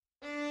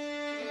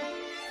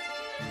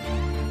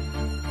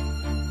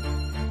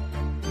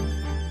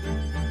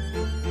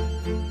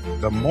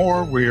the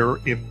more we're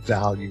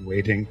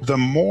evaluating, the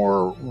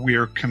more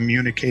we're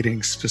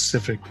communicating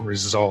specific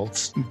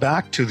results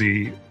back to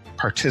the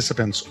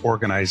participant's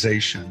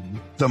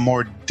organization, the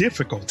more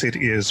difficult it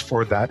is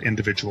for that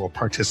individual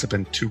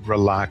participant to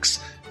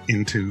relax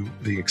into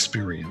the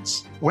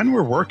experience. When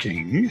we're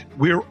working,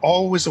 we're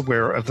always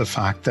aware of the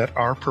fact that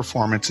our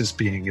performance is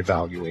being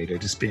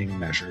evaluated, is being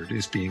measured,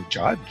 is being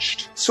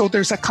judged. So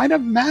there's a kind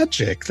of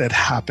magic that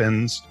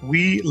happens.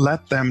 We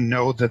let them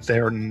know that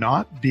they're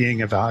not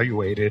being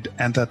evaluated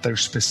and that their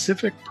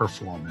specific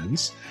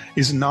performance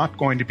is not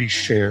going to be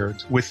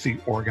shared with the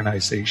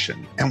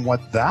organization. And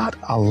what that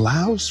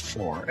allows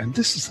for, and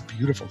this is the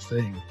beautiful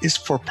thing, is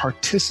for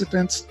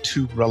participants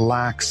to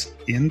relax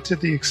into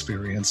the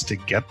experience, to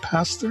get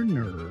past their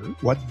nerve.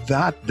 What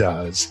that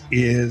does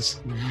is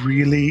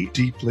really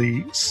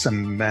deeply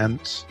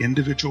cement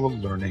individual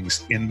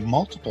learnings in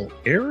multiple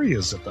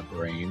areas of the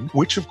brain,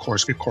 which of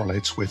course it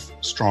correlates with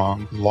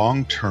strong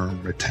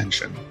long-term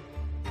retention.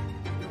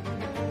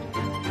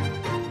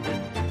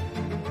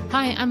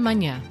 Hi, I'm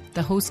Manya,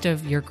 the host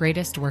of Your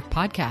Greatest Work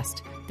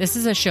podcast. This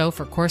is a show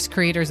for course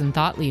creators and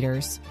thought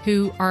leaders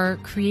who are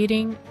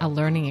creating a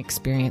learning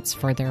experience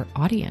for their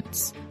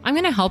audience. I'm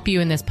going to help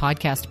you in this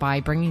podcast by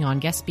bringing on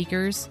guest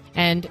speakers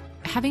and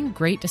having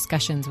great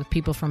discussions with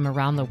people from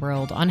around the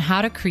world on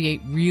how to create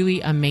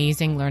really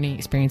amazing learning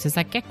experiences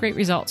that get great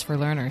results for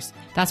learners.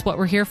 That's what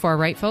we're here for,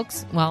 right,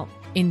 folks? Well,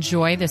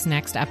 enjoy this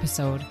next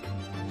episode.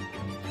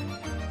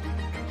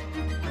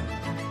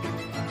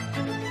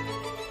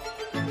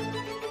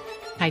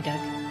 Hi, Doug.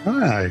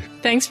 Hi.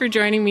 Thanks for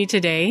joining me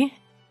today.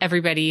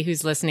 Everybody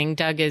who's listening,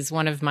 Doug is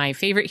one of my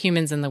favorite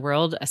humans in the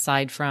world,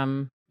 aside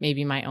from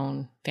maybe my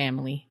own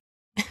family.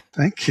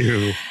 Thank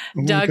you.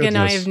 Oh, Doug and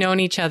I have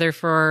known each other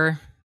for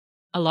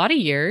a lot of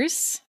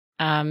years.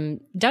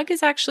 Doug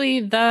is actually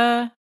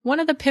one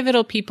of the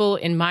pivotal people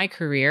in my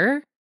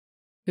career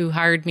who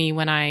hired me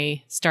when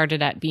I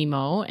started at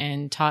BMO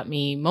and taught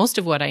me most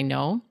of what I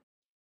know.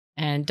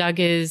 And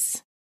Doug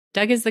is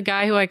the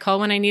guy who I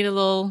call when I need a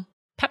little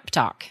pep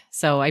talk.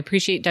 So I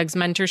appreciate Doug's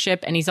mentorship,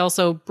 and he's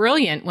also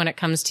brilliant when it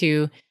comes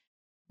to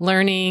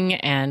learning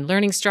and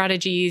learning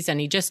strategies, and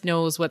he just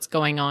knows what's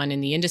going on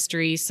in the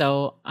industry.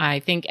 So I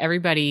think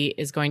everybody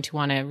is going to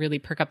want to really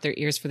perk up their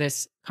ears for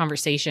this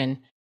conversation.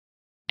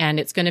 And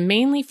it's going to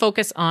mainly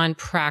focus on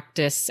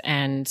practice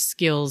and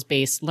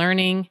skills-based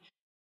learning.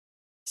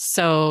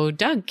 So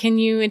Doug, can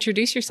you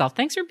introduce yourself?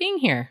 Thanks for being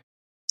here.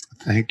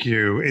 Thank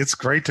you. It's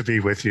great to be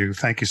with you.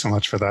 Thank you so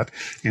much for that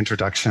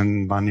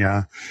introduction,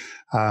 Manya.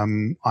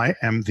 I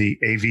am the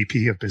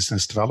AVP of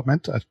Business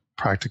Development at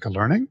Practica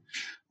Learning,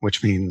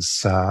 which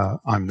means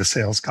I'm the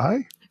sales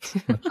guy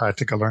at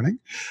Practica Learning,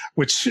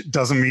 which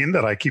doesn't mean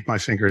that I keep my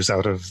fingers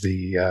out of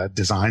the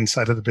design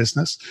side of the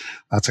business.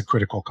 That's a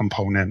critical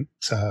component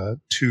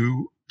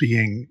to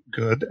being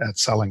good at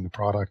selling the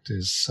product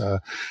is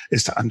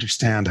to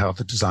understand how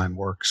the design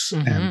works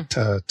and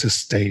to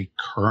stay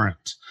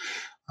current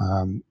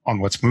on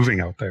what's moving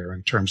out there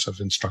in terms of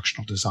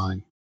instructional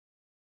design.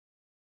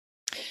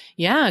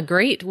 Yeah,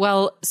 great.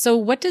 Well, so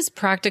what does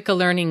Practica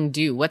Learning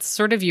do? What's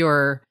sort of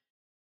your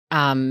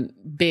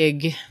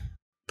big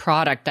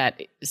product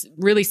that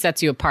really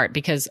sets you apart?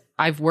 Because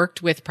I've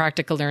worked with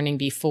Practica Learning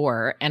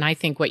before, and I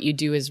think what you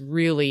do is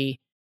really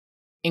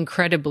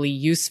incredibly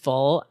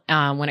useful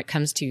when it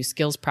comes to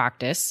skills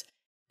practice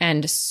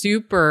and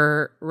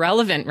super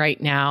relevant right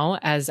now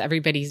as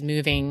everybody's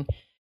moving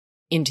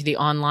into the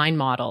online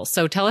model.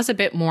 So tell us a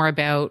bit more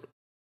about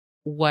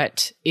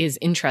what is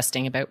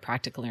interesting about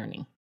Practica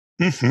Learning.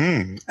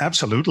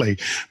 Absolutely.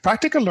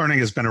 Practica Learning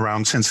has been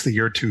around since the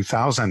year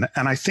 2000.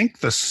 And I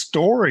think the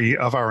story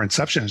of our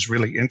inception is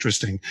really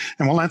interesting.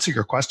 And we'll answer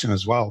your question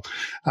as well.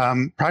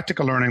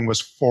 Practica Learning was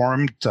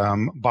formed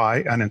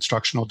by an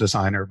instructional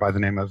designer by the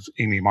name of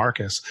Amy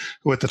Marcus,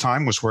 who at the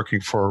time was working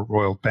for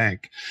Royal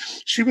Bank.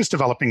 She was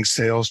developing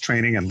sales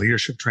training and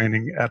leadership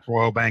training at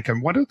Royal Bank.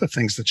 And one of the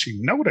things that she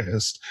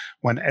noticed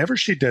whenever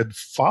she did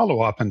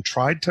follow up and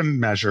tried to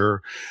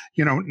measure,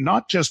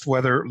 not just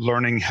whether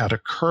learning had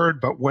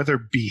occurred, but whether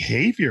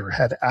behavior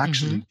had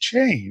actually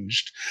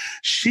changed,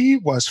 she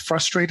was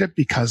frustrated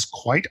because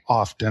quite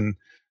often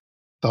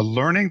the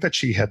learning that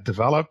she had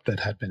developed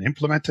that had been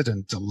implemented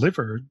and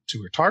delivered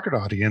to her target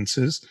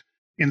audiences,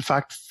 in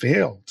fact,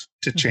 failed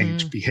to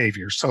change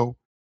behavior. So,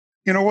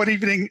 one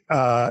evening,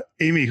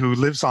 Amy, who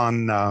lives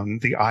on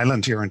the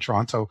island here in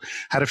Toronto,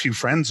 had a few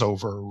friends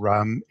over.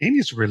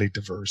 Amy's a really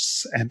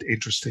diverse and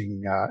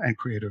interesting and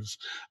creative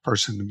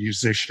person, a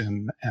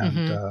musician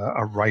and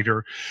a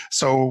writer.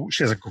 So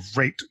she has a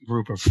great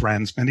group of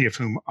friends, many of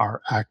whom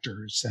are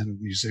actors and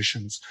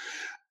musicians.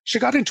 She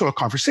got into a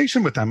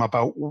conversation with them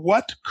about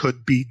what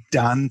could be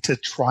done to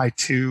try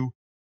to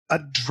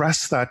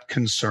address that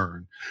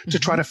concern, to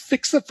try to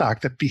fix the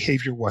fact that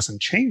behavior wasn't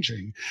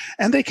changing.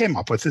 And they came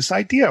up with this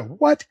idea.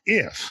 What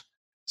if,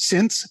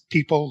 since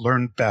people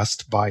learn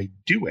best by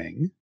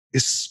doing,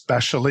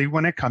 especially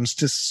when it comes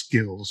to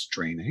skills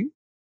training,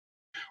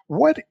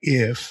 what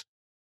if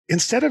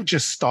instead of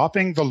just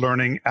stopping the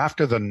learning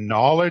after the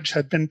knowledge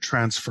had been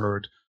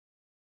transferred,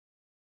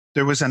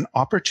 there was an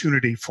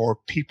opportunity for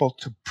people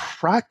to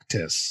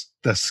practice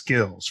the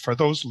skills, for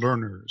those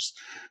learners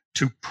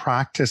to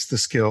practice the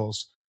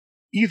skills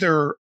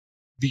either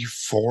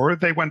before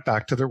they went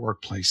back to their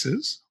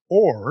workplaces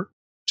or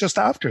just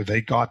after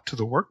they got to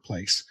the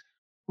workplace.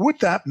 Would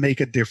that make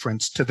a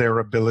difference to their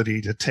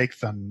ability to take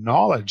the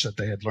knowledge that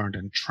they had learned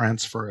and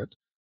transfer it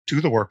to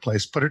the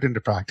workplace, put it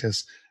into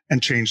practice,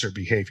 and change their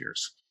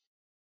behaviors?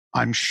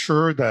 I'm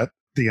sure that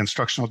the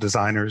instructional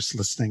designers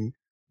listening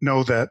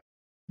know that,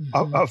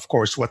 of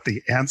course, what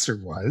the answer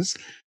was.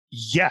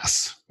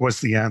 Yes, was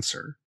the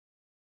answer.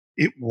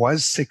 It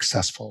was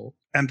successful.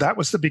 And that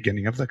was the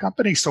beginning of the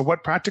company. So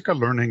what Practica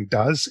Learning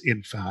does,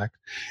 in fact,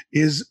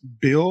 is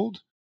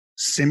build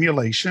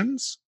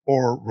simulations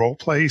or role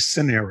play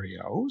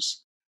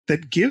scenarios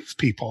that give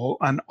people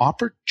an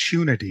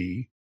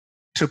opportunity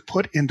to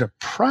put into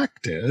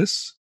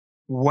practice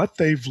what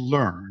they've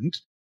learned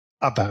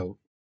about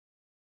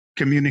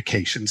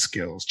communication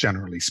skills,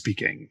 generally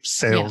speaking,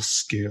 sales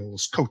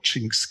skills,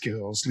 coaching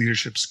skills,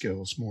 leadership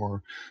skills,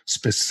 more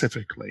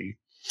specifically.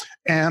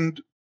 And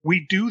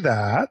we do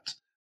that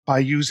by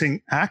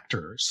using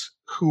actors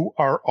who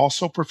are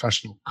also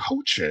professional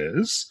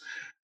coaches,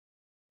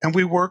 and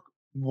we work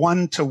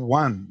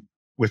one-to-one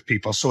with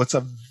people. So it's a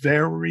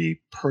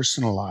very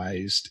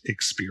personalized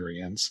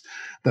experience.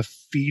 The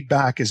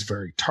feedback is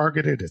very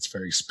targeted. It's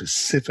very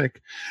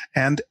specific.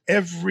 And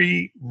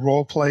every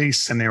role play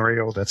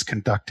scenario that's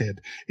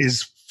conducted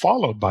is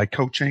followed by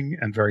coaching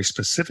and very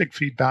specific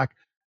feedback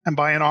and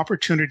by an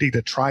opportunity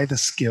to try the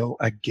skill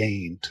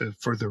again to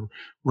further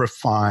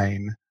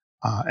refine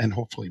and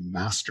hopefully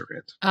master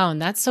it. Oh,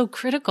 and that's so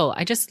critical.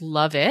 I just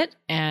love it.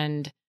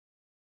 And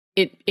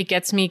it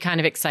gets me kind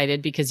of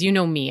excited because you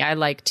know me, I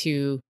like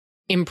to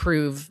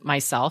improve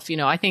myself. You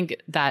know, I think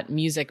that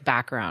music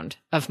background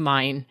of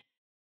mine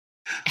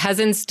has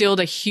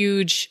instilled a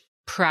huge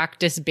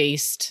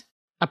practice-based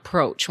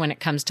approach when it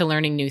comes to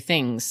learning new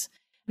things.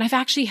 And I've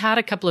actually had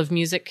a couple of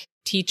music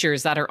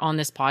teachers that are on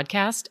this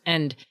podcast,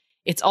 and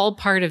it's all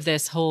part of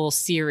this whole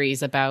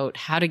series about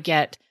how to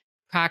get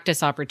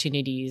practice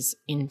opportunities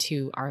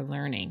into our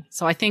learning.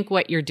 So I think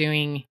what you're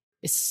doing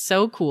is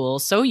so cool,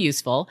 so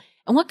useful.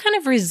 And what kind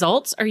of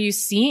results are you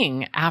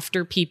seeing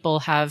after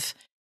people have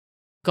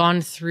gone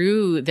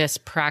through this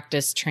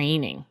practice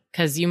training?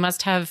 Because you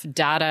must have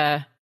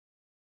data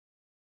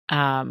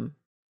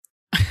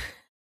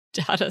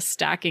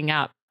stacking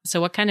up.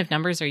 So what kind of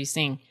numbers are you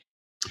seeing?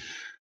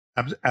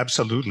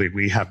 Absolutely.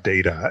 We have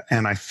data.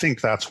 And I think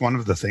that's one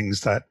of the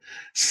things that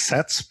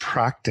sets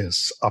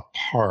practice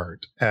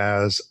apart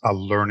as a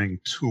learning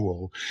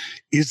tool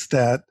is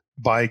that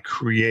by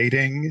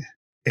creating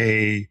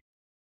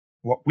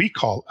what we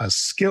call a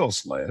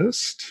skills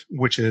list,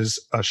 which is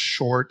a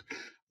short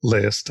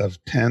list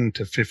of 10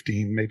 to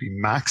 15, maybe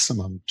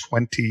maximum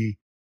 20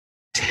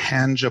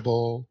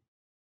 tangible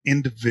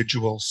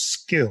individual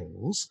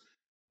skills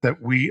that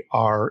we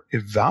are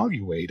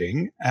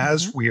evaluating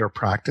as we are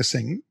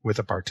practicing with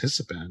a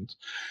participant.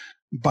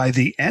 By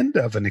the end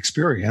of an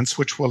experience,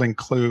 which will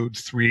include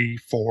 3,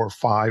 4,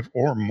 5,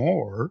 or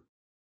more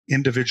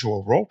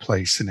individual role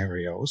play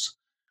scenarios,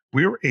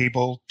 we're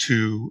able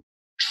to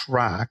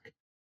track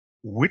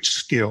which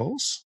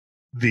skills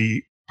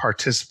the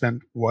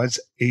participant was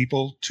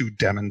able to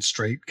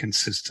demonstrate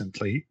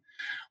consistently,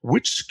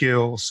 which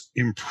skills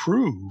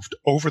improved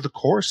over the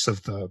course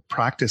of the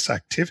practice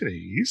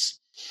activities,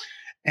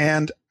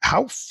 and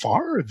how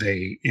far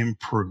they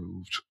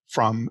improved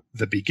from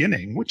the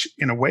beginning, which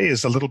in a way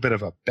is a little bit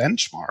of a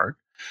benchmark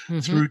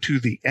through to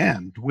the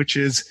end, which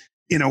is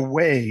in a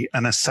way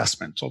an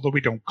assessment, although we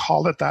don't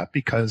call it that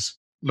because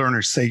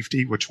learner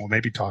safety, which we'll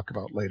maybe talk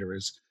about later,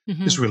 is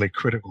really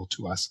critical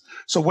to us.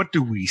 So what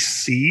do we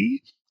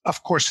see?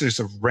 Of course, there's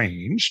a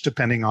range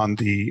depending on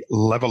the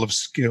level of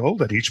skill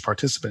that each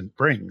participant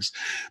brings,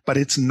 but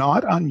it's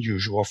not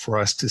unusual for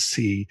us to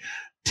see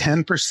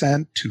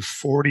 10% to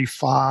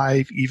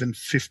 45, even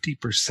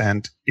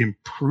 50%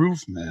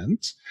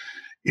 improvement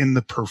in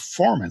the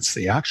performance,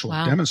 the actual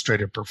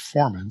demonstrated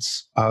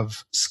performance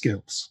of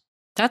skills.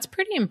 That's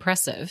pretty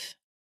impressive.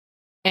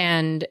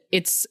 And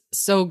it's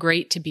so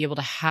great to be able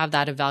to have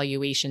that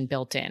evaluation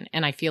built in.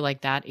 And I feel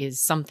like that is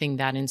something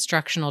that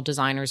instructional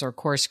designers or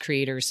course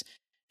creators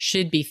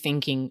should be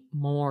thinking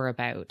more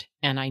about.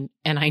 And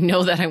I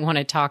know that I want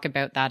to talk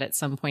about that at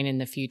some point in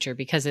the future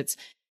because it's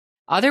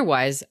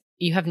otherwise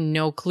you have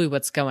no clue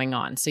what's going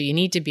on. So you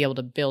need to be able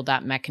to build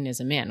that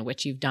mechanism in,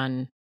 which you've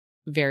done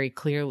very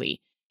clearly.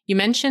 You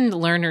mentioned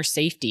learner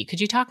safety.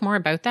 Could you talk more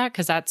about that?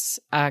 Because that's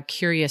a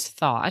curious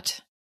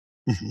thought.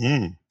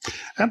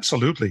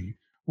 Absolutely.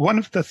 One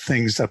of the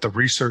things that the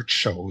research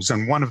shows,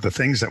 and one of the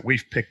things that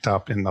we've picked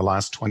up in the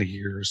last 20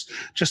 years,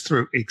 just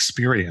through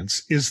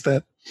experience, is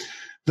that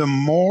the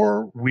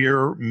more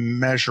we're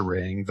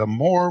measuring, the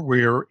more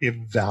we're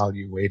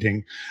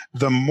evaluating,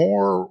 the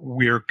more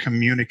we're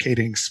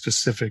communicating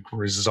specific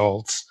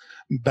results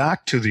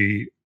back to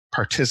the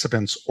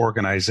participant's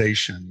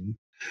organization,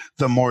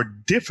 the more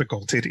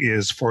difficult it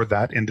is for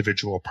that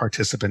individual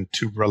participant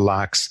to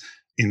relax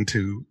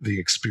into the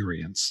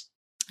experience.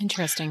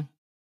 Interesting.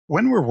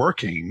 when we're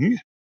working,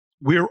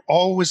 we're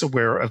always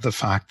aware of the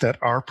fact that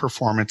our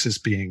performance is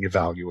being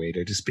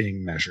evaluated, is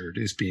being measured,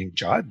 is being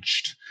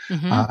judged.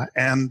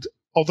 And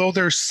although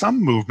there's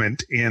some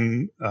movement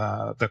in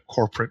the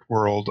corporate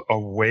world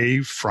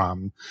away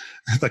from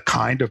the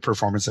kind of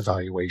performance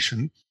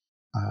evaluation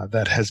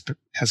that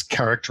has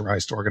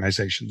characterized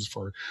organizations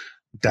for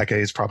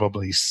decades,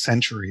 probably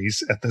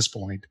centuries at this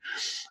point,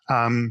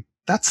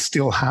 that's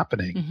still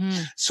happening.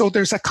 So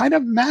there's a kind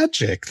of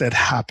magic that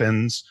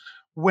happens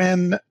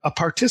when a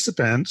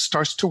participant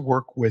starts to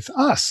work with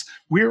us.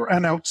 We're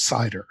an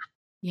outsider.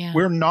 Yeah.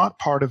 We're not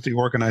part of the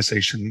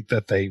organization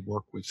that they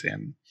work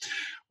within.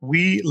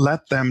 We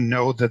let them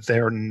know that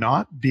they're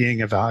not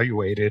being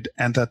evaluated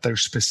and that their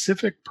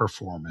specific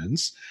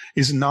performance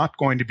is not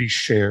going to be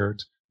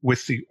shared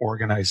with the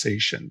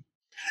organization.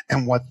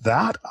 And what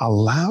that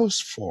allows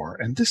for,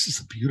 and this is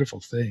the beautiful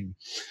thing,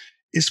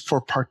 is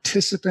for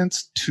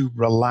participants to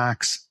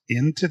relax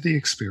into the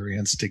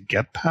experience, to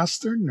get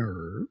past their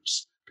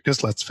nerves,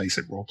 because let's face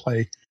it, role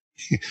play.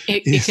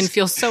 It can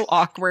feel so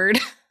awkward.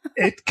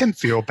 It can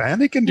feel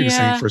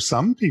panic-inducing for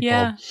some people.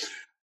 Yeah.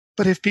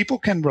 But if people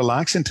can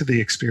relax into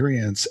the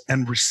experience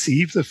and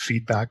receive the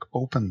feedback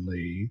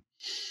openly,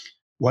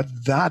 what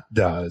that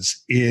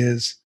does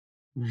is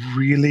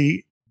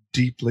really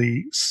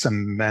deeply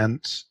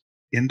cement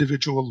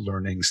individual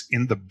learnings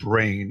in the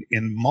brain,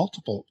 in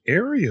multiple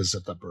areas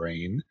of the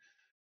brain,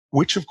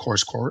 which of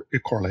course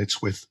it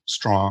correlates with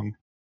strong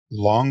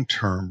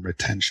long-term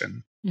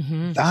retention.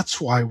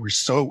 That's why we're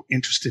so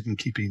interested in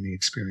keeping the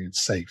experience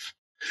safe,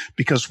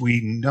 because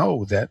we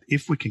know that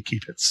if we can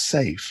keep it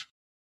safe,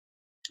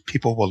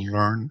 people will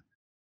learn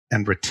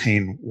and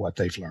retain what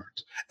they've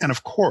learned. And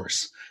of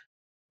course,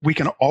 we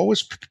can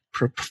always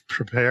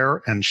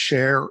prepare and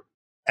share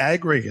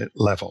aggregate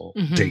level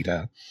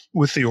data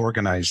with the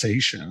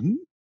organization.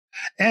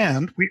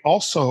 And we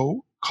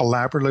also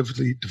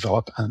collaboratively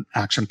develop an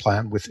action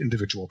plan with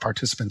individual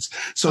participants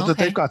so that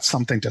they've got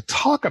something to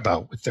talk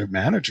about with their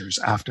managers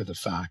after the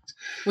fact.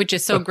 Which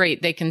is so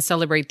great. They can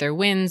celebrate their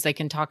wins. They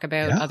can talk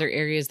about other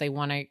areas they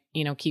want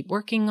to, keep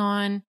working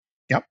on.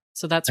 Yep.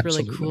 So that's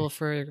really cool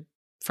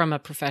from a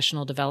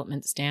professional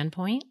development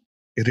standpoint.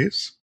 It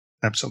is.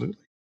 Absolutely.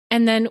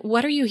 And then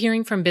what are you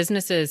hearing from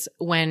businesses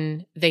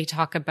when they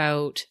talk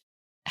about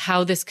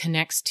how this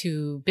connects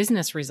to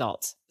business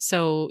results?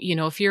 So,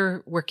 if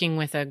you're working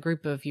with a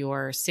group of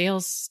your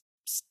sales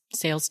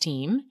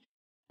team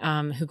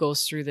who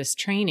goes through this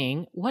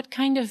training, what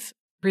kind of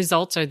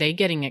results are they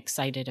getting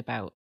excited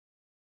about?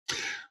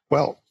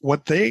 Well,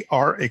 what they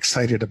are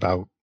excited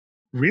about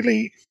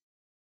really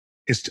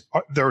is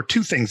there are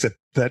two things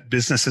that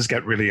businesses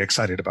get really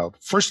excited about.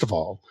 First of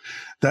all,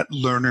 that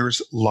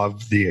learners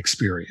love the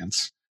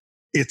experience.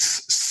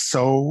 It's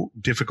so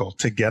difficult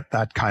to get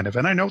that kind of,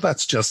 and I know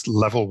that's just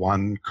level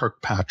one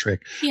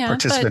Kirkpatrick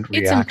participant but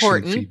it's reaction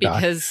important feedback.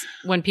 Because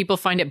when people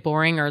find it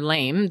boring or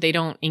lame, they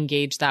don't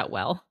engage that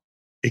well.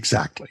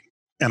 Exactly.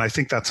 And I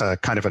think that's a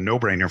kind of a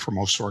no-brainer for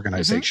most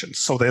organizations.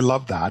 So they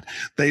love that.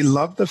 They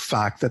love the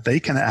fact that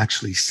they can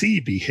actually see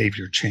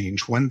behavior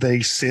change when they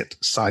sit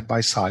side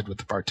by side with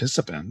the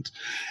participant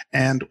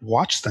and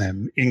watch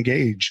them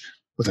engage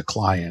with a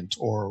client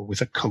or with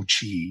a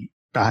coachee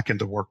back in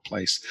the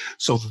workplace,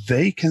 so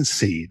they can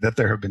see that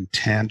there have been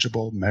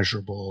tangible,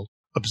 measurable,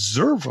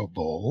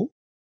 observable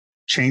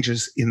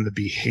changes in the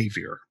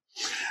behavior.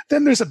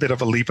 Then there's a bit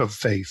of a leap of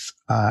faith,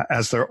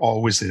 as there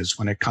always is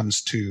when it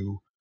comes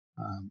to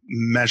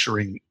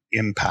measuring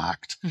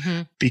impact,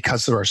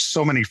 because there are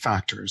so many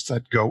factors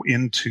that go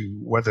into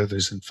whether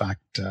there's in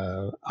fact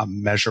a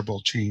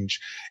measurable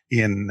change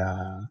in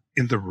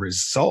the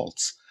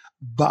results.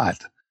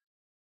 But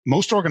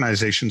most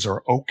organizations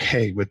are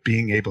okay with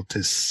being able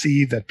to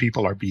see that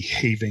people are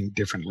behaving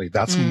differently.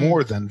 That's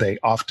more than they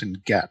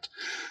often get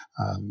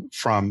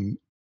from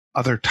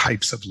other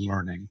types of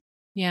learning.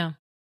 Yeah.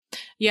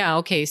 Yeah.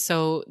 Okay.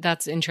 So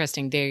that's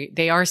interesting.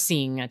 They are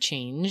seeing a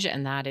change,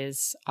 and that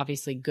is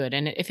obviously good.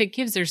 And if it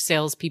gives their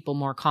salespeople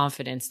more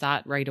confidence,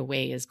 that right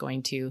away is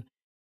going to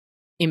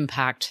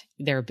impact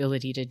their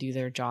ability to do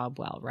their job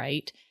well,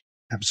 right?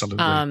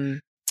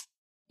 Absolutely.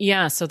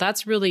 Yeah. So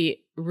that's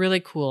really,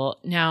 really cool.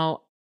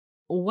 Now,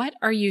 what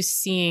are you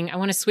seeing? I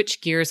want to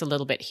switch gears a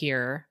little bit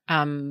here,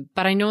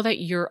 but I know that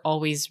you're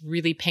always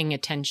really paying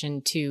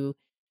attention to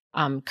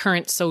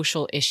current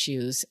social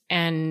issues.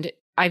 And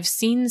I've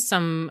seen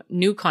some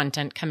new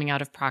content coming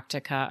out of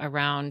Practica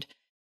around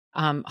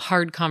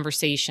hard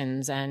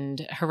conversations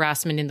and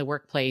harassment in the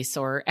workplace,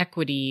 or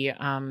equity,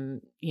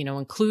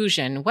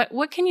 inclusion.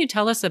 What can you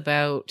tell us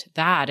about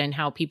that and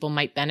how people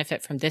might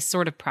benefit from this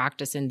sort of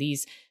practice in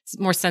these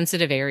more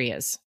sensitive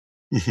areas?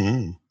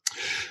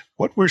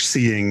 What we're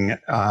seeing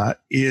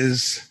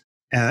is,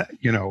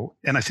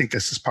 and I think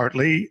this is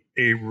partly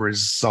a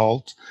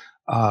result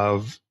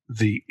of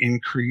the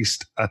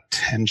increased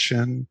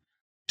attention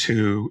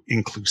to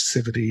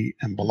inclusivity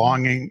and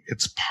belonging.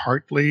 It's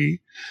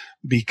partly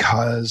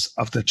because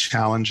of the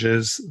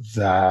challenges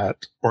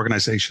that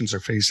organizations are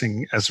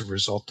facing as a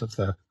result of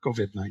the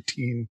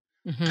COVID-19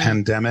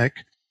 pandemic.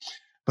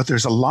 but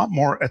there's a lot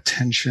more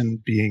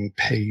attention being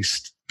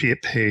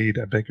paid,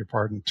 I beg your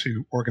pardon,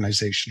 to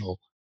organizational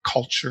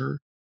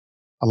culture,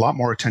 a lot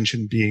more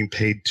attention being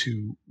paid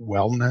to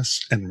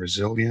wellness and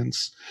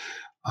resilience,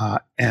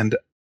 and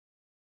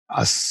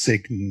a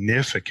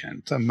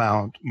significant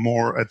amount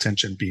more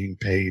attention being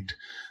paid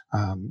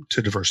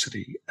to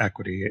diversity,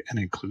 equity, and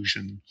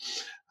inclusion.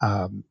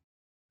 And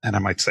I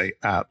might say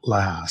at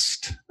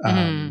last,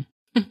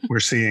 we're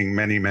seeing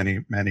many, many,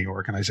 many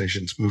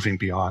organizations moving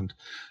beyond,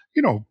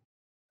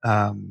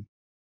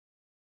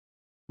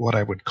 what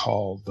I would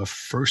call the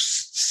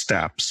first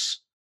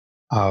steps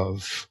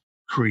of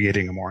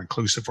creating a more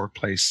inclusive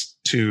workplace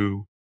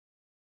to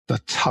the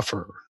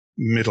tougher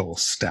middle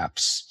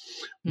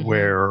steps,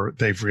 where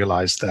they've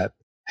realized that,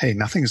 hey,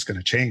 nothing is going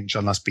to change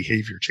unless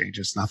behavior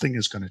changes. Nothing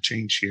is going to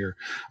change here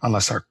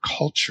unless our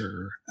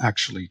culture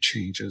actually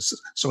changes.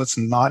 So it's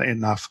not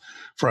enough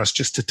for us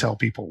just to tell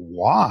people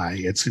why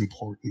it's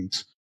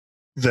important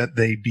that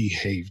they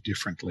behave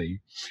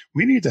differently.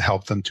 We need to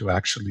help them to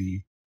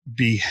actually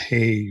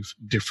behave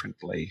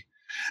differently.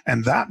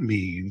 And that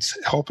means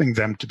helping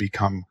them to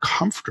become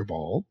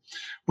comfortable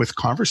with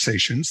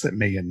conversations that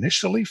may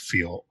initially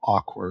feel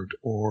awkward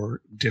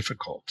or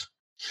difficult.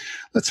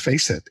 Let's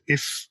face it,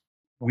 if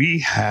we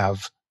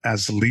have,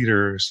 as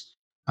leaders,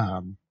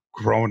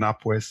 grown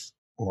up with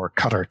or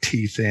cut our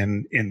teeth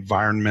in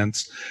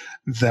environments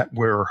that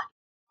were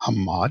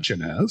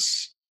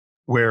homogenous,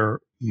 where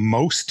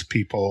most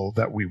people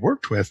that we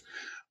worked with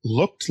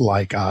looked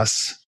like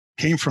us,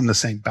 came from the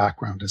same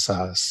background as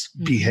us,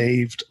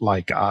 behaved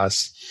like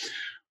us,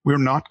 we're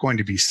not going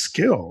to be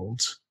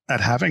skilled at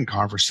having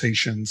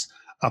conversations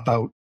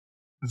about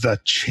the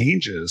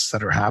changes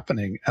that are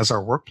happening as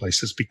our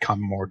workplaces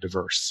become more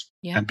diverse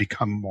and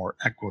become more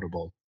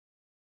equitable.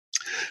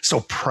 So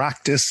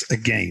practice,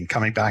 again,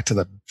 coming back to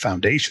the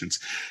foundations,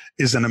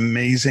 is an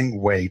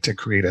amazing way to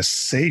create a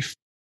safe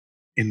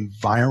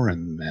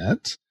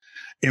environment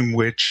in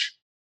which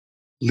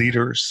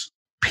leaders,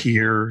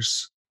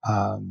 peers,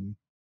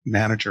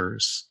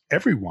 managers,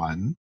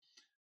 everyone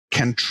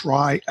can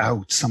try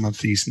out some of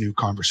these new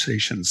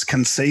conversations,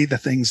 can say the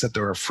things that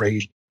they're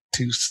afraid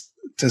to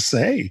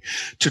say,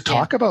 to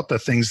talk about the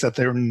things that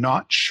they're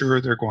not sure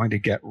they're going to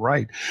get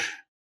right,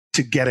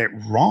 to get it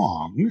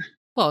wrong.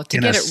 Well, to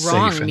get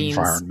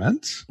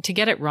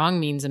it wrong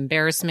means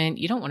embarrassment.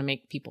 You don't want to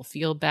make people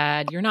feel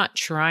bad. You're not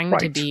trying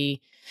to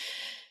be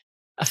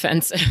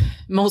offensive.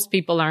 Most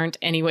people aren't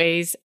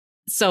anyways.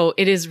 So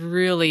it is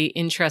really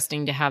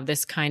interesting to have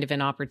this kind of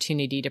an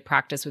opportunity to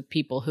practice with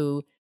people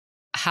who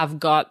have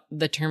got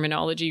the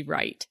terminology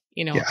right,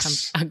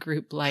 a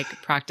group like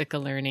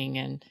Practica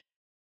Learning.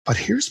 But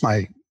here's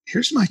my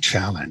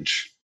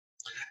challenge.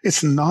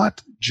 It's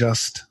not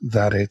just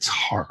that it's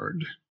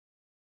hard.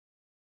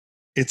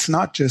 It's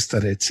not just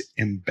that it's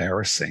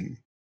embarrassing.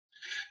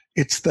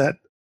 It's that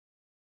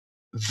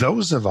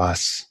those of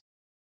us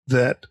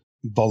that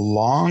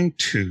belong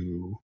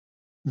to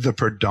the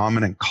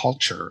predominant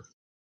culture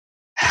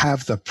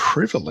have the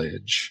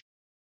privilege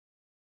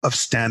of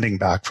standing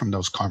back from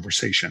those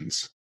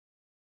conversations.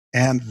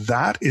 And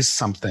that is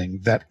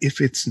something that if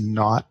it's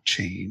not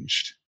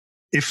changed,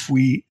 if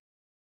we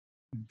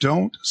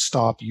don't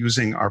stop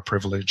using our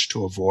privilege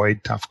to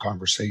avoid tough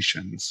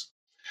conversations,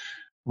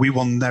 we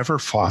will never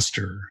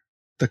foster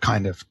the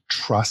kind of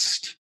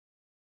trust,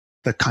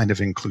 the kind of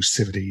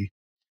inclusivity,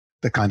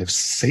 the kind of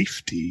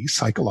safety,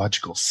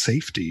 psychological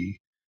safety,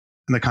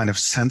 and the kind of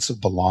sense of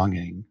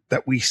belonging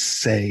that we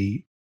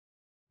say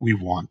we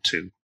want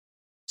to.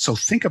 So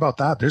think about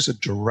that. There's a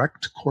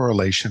direct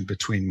correlation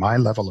between my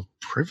level of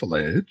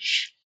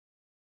privilege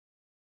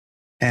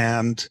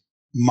and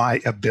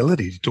my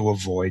ability to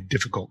avoid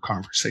difficult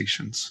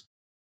conversations.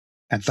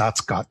 And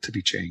that's got to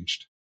be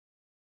changed.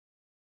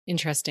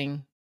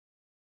 Interesting.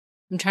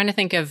 I'm trying to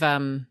think of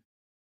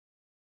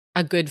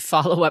a good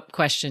follow-up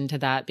question to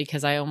that,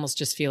 because I almost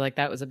just feel like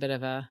that was a bit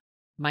of a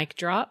mic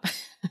drop.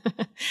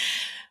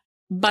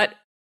 But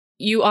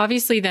you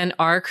obviously then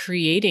are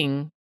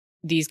creating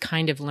these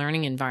kind of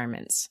learning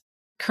environments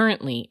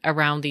currently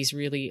around these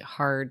really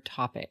hard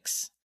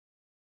topics.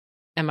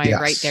 Am I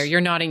right there?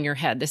 You're nodding your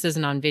head. This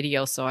isn't on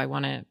video, so I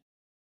want to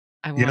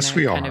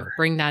kind of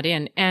bring that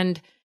in.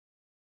 And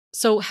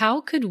so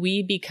how could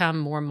we become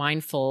more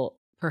mindful,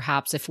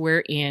 perhaps, if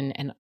we're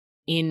in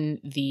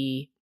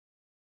the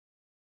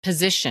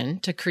position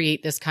to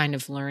create this kind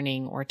of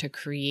learning, or to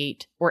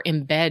create or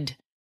embed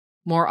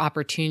more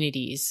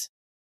opportunities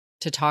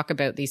to talk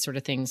about these sort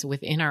of things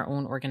within our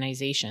own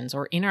organizations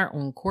or in our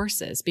own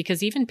courses?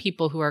 Because even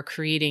people who are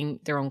creating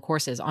their own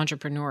courses,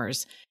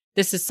 entrepreneurs,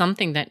 this is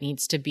something that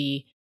needs to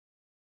be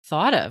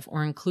thought of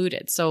or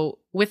included. So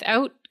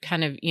without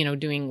kind of,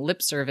 doing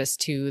lip service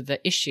to the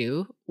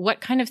issue,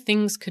 what kind of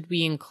things could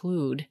we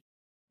include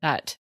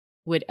that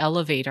would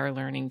elevate our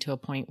learning to a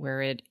point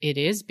where it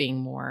is being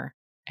more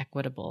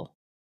equitable?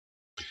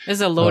 This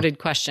is a loaded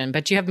question,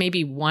 but do you have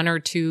maybe one or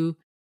two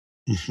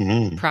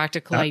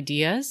practical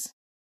ideas?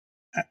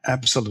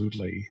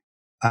 Absolutely.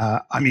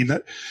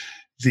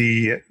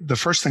 The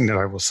first thing that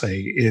I will say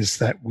is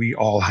that we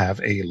all have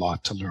a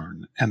lot to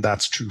learn, and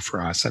that's true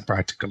for us at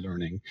Practica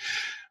Learning.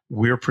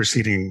 We're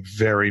proceeding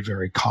very,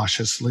 very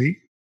cautiously.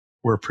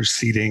 We're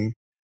proceeding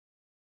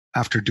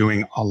after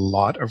doing a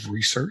lot of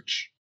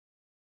research.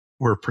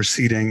 We're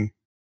proceeding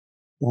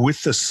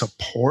with the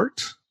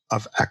support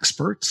of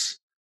experts.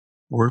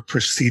 We're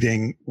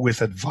proceeding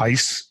with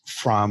advice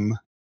from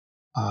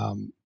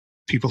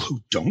people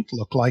who don't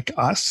look like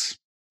us.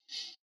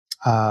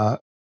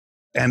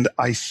 And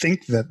I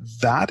think that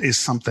that is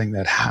something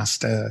that has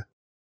to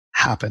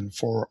happen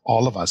for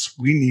all of us.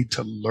 We need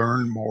to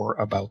learn more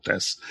about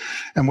this.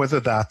 And whether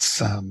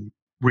that's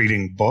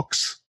reading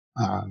books,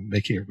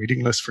 making a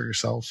reading list for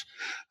yourself,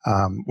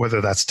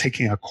 whether that's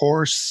taking a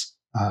course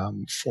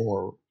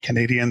for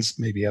Canadians,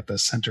 maybe at the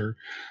Center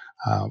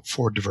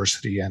for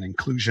Diversity and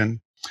Inclusion,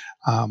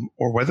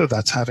 or whether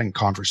that's having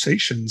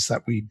conversations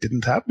that we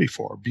didn't have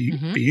before,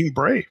 being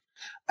brave,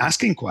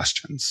 asking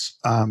questions.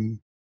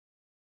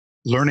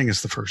 Learning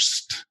is the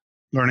first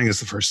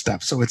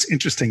step. So it's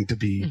interesting to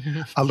be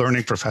a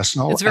learning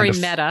professional. It's very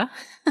meta.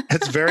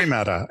 It's very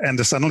meta. And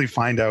to suddenly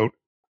find out,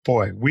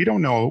 boy, we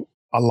don't know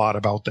a lot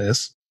about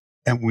this,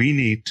 and we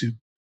need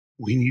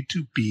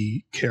to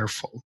be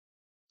careful.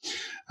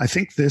 I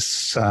think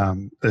this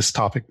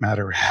topic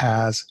matter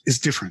is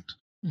different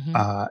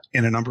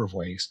in a number of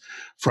ways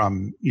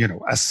from,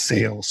 a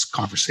sales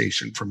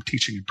conversation, from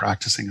teaching and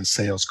practicing a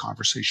sales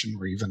conversation,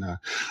 or even a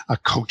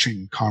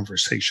coaching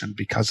conversation,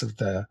 because of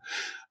the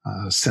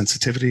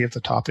sensitivity of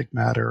the topic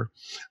matter,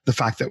 the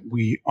fact that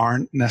we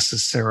aren't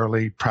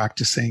necessarily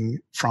practicing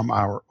from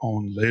our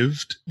own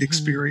lived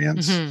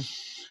experience,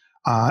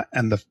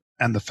 and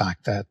the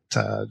fact that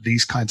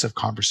these kinds of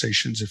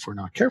conversations, if we're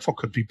not careful,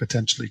 could be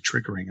potentially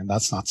triggering, and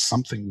that's not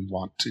something we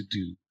want to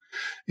do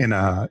in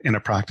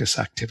a practice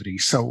activity.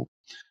 So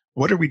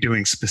what are we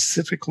doing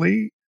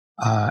specifically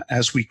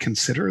as we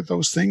consider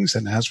those things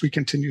and as we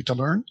continue to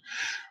learn?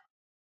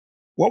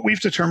 What we've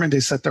determined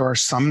is that there are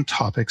some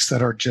topics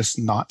that are just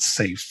not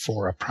safe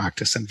for a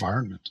practice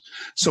environment.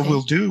 So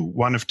we'll do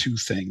one of two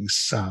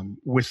things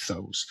with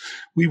those.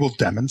 We will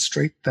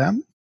demonstrate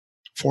them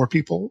for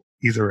people,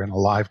 either in a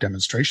live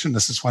demonstration.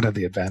 This is one of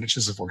the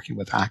advantages of working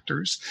with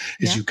actors,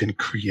 is you can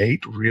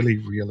create really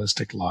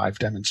realistic live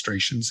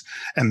demonstrations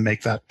and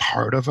make that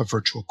part of a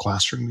virtual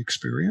classroom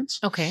experience.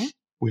 Okay.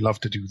 We love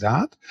to do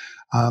that.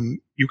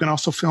 You can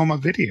also film a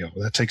video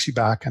that takes you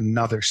back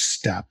another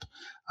step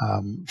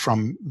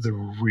from the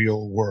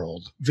real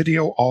world.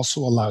 Video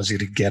also allows you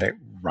to get it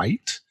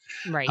right.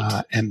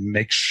 And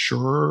make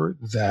sure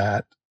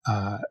that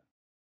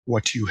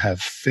what you have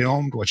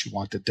filmed, what you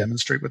want to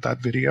demonstrate with that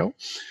video,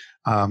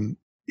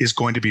 is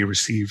going to be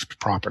received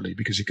properly,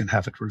 because you can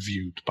have it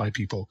reviewed by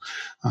people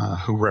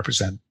who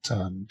represent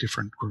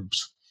different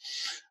groups.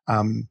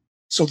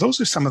 So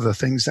those are some of the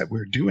things that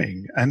we're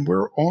doing, and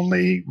we're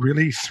only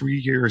really 3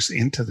 years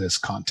into this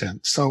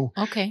content. So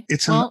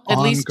it's an ongoing,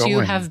 at least you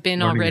have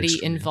been already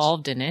experience.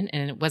 Involved in it,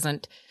 and it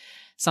wasn't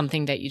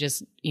something that you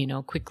just,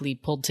 quickly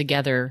pulled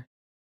together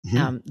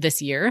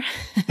this year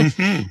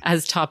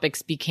as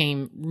topics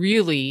became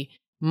really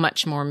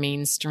much more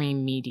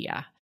mainstream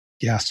media.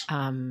 Yes.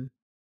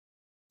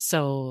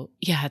 So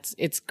yeah,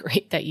 it's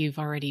great that you've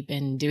already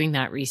been doing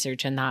that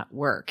research and that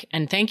work.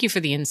 And thank you for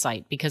the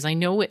insight, because I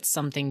know it's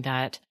something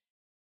that,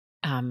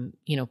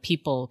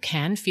 people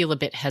can feel a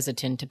bit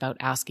hesitant about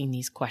asking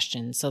these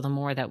questions. So the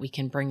more that we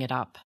can bring it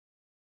up,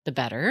 the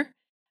better.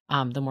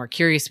 The more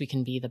curious we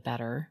can be, the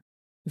better.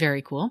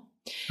 Very cool.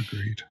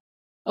 Agreed.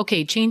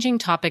 Okay, changing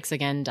topics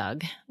again,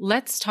 Doug.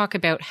 Let's talk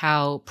about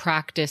how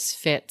practice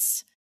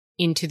fits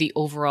into the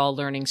overall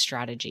learning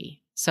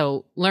strategy.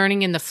 So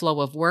learning in the flow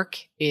of work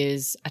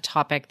is a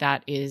topic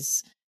that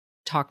is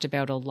talked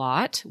about a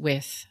lot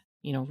with,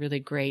 really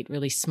great,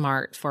 really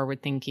smart,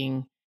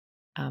 forward-thinking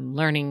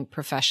learning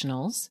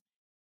professionals.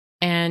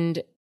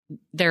 And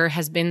there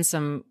has been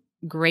some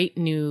great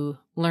new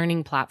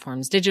learning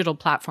platforms, digital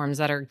platforms,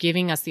 that are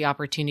giving us the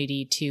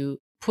opportunity to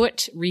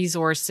put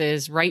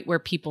resources right where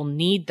people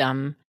need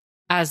them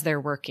as they're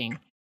working.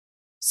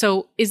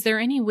 So is there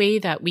any way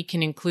that we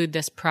can include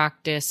this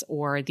practice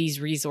or these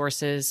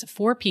resources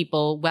for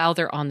people while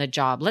they're on the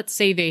job? Let's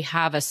say they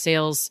have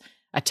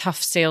a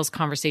tough sales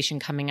conversation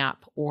coming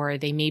up, or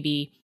they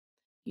maybe,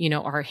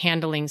 are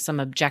handling some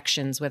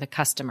objections with a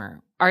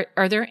customer.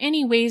 Are there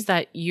any ways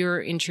that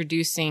you're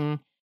introducing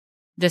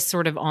this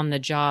sort of on the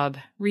job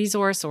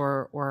resource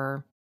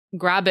or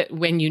grab it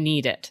when you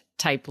need it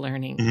type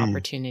learning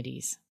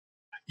opportunities?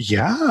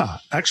 Yeah,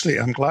 actually,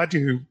 I'm glad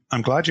you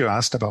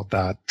asked about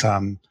that.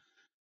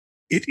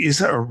 It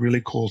is a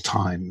really cool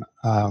time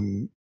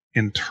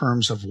in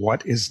terms of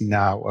what is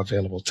now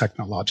available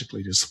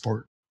technologically to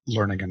support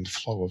learning and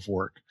flow of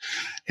work.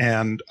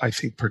 And I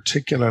think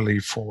particularly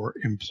for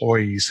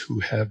employees who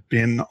have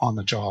been on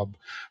the job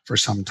for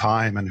some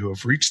time and who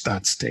have reached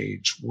that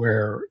stage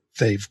where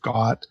they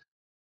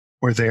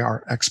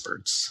are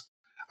experts,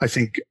 I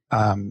think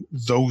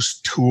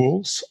those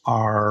tools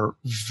are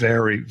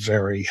very,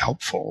 very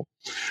helpful.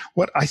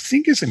 What I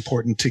think is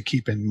important to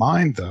keep in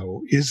mind,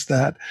 though, is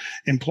that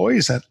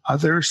employees at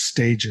other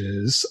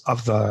stages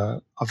of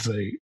the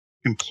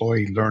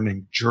employee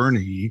learning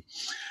journey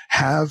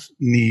have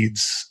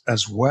needs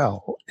as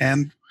well.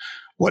 And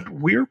what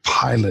we're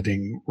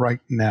piloting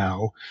right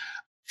now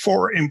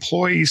for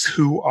employees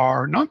who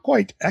are not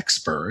quite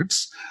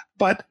experts,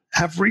 but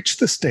have reached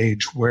the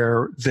stage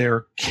where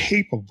they're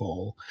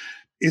capable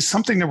is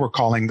something that we're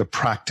calling the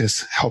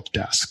practice help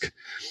desk.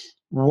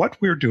 What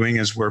we're doing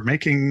is we're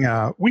making,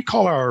 we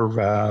call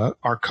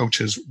our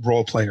coaches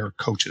role player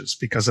coaches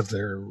because of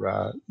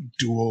their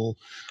dual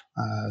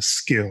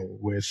skill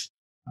with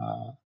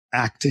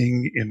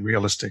acting in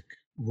realistic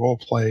role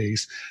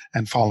plays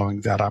and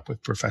following that up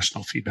with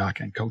professional feedback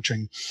and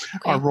coaching.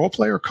 Okay. Our role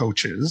player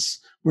coaches,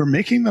 we're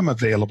making them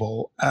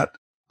available at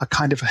a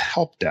kind of a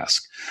help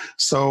desk.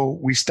 So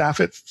we staff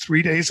it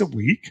 3 days a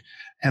week,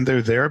 and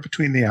they're there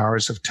between the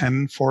hours of 10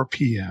 and 4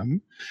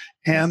 p.m.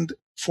 And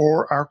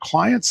for our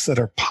clients that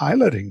are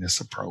piloting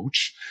this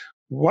approach,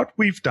 what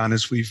we've done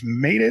is we've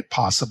made it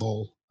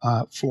possible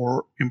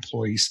for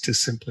employees to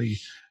simply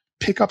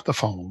pick up the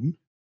phone,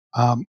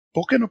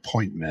 book an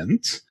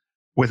appointment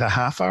with a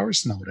half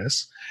hour's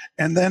notice,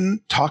 and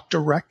then talk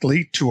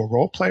directly to a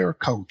role player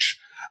coach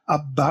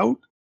about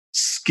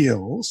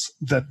skills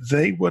that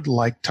they would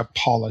like to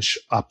polish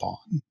up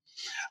on.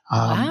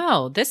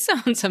 Wow, this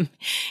sounds,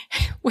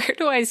 where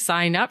do I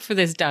sign up for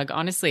this, Doug?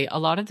 Honestly, a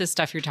lot of this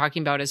stuff you're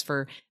talking about is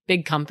for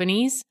big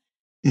companies.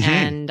 Mm-hmm.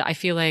 And I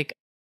feel like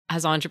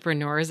as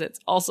entrepreneurs, it's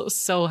also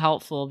so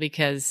helpful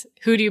because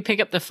who do you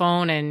pick up the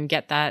phone and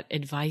get that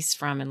advice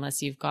from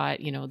unless you've got,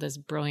 this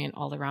brilliant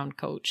all around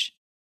coach?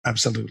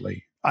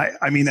 Absolutely.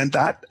 I mean, and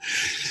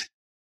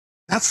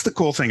that's the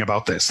cool thing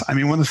about this. I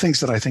mean, one of the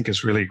things that I think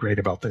is really great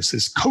about this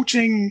is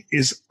coaching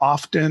is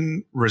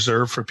often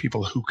reserved for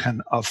people who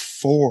can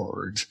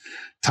afford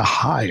to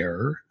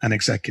hire an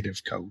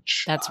executive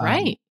coach. That's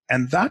right.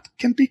 And that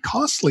can be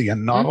costly,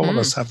 and not all of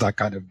us have that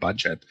kind of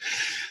budget.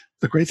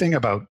 The great thing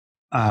about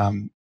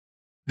the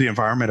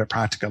environment at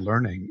Practica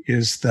Learning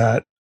is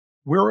that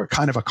we're a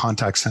kind of a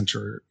contact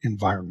center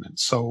environment.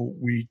 So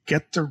we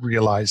get to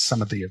realize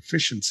some of the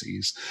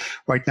efficiencies.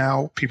 Right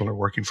now, people are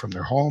working from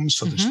their homes,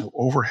 so there's no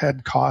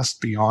overhead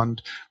cost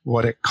beyond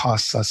what it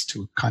costs us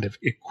to kind of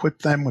equip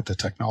them with the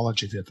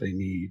technology that they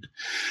need.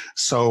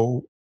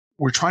 So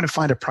we're trying to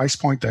find a price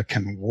point that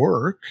can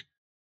work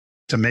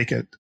to make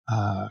it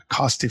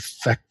cost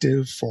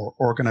effective for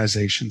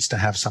organizations to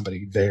have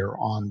somebody there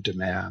on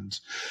demand.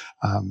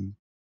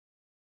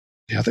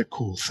 The other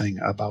cool thing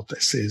about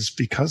this is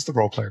because the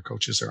role player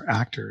coaches are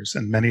actors,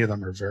 and many of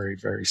them are very,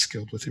 very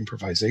skilled with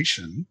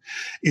improvisation,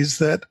 is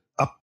that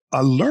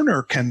a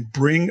learner can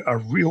bring a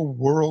real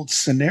world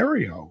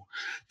scenario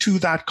to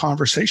that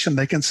conversation.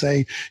 They can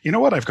say, you know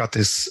what, I've got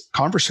this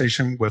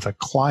conversation with a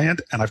client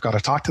and I've got to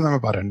talk to them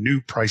about a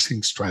new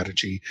pricing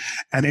strategy,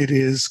 and it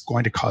is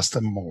going to cost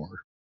them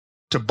more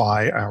to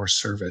buy our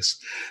service.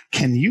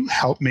 Can you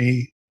help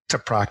me to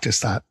practice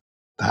that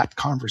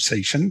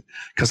conversation?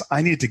 Because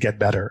I need to get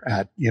better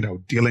at,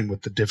 dealing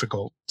with the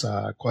difficult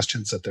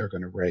questions that they're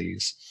going to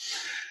raise.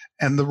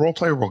 And the role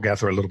player will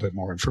gather a little bit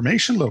more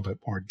information, a little bit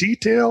more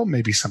detail,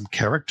 maybe some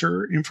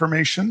character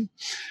information,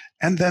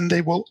 and then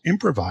they will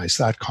improvise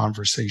that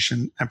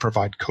conversation and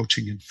provide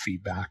coaching and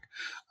feedback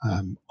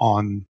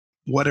on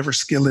whatever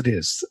skill it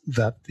is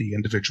that the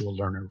individual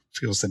learner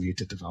feels the need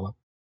to develop.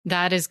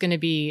 That is going to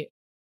be,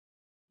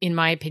 in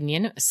my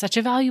opinion, such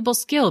a valuable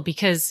skill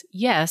because,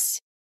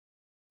 yes,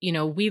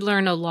 we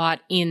learn a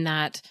lot in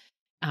that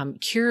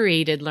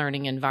curated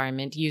learning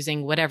environment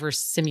using whatever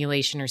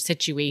simulation or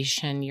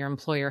situation your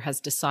employer has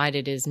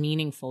decided is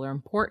meaningful or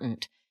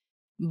important.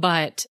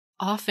 But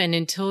often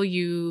until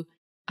you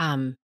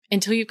kind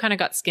of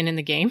got skin in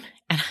the game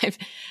and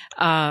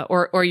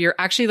or you're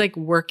actually like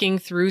working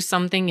through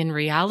something in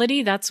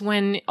reality, that's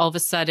when all of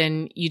a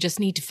sudden you just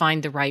need to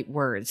find the right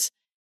words.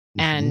 Mm-hmm.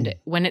 And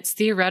when it's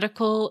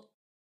theoretical,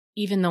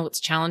 even though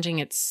it's challenging,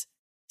 it's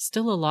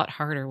still a lot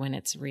harder when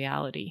it's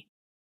reality.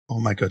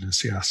 Oh my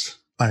goodness, yes.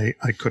 I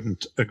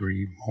couldn't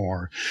agree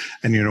more.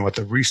 And you know what?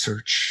 The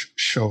research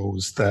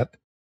shows that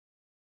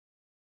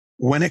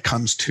when it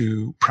comes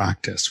to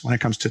practice, when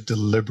it comes to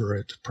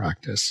deliberate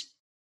practice,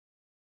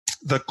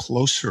 the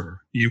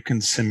closer you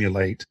can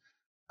simulate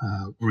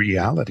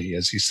reality,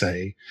 as you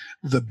say,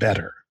 the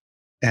better.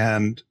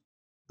 And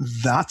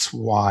that's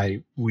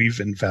why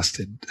we've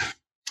invested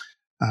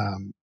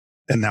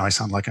and now I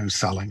sound like I'm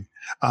selling.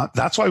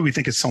 That's why we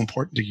think it's so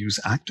important to use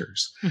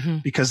actors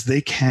because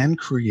they can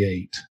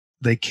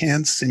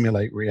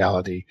simulate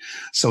reality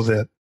so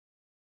that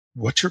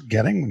what you're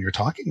getting when you're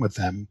talking with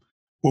them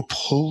will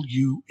pull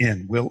you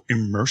in, will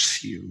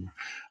immerse you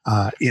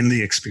in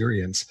the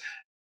experience.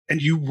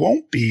 And you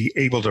won't be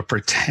able to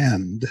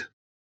pretend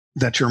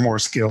that you're more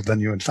skilled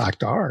than you in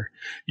fact are.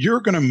 You're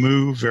going to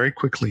move very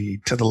quickly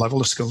to the level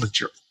of skill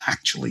that you're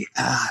actually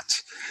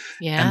at.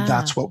 Yeah. And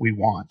that's what we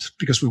want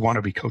because we want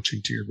to be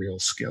coaching to your real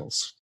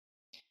skills.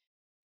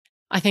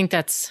 I think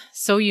that's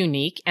so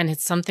unique. And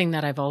it's something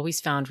that I've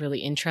always found really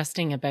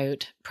interesting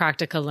about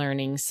Practica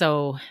Learning.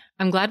 So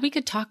I'm glad we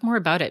could talk more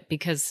about it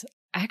because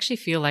I actually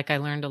feel like I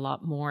learned a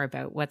lot more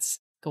about what's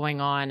going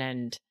on,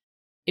 and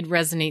it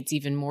resonates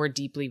even more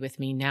deeply with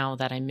me now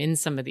that I'm in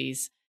some of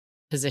these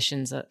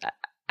positions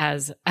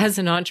as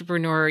an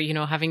entrepreneur,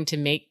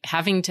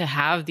 having to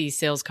have these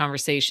sales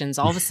conversations.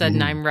 All of a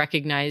sudden I'm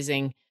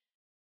recognizing,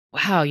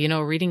 wow,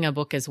 reading a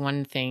book is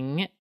one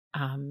thing,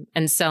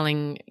 and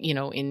selling,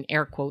 in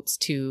air quotes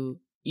to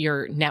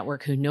your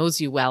network who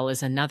knows you well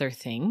is another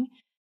thing.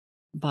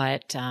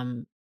 But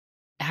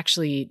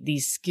actually,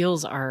 these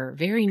skills are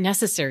very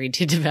necessary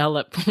to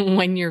develop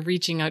when you're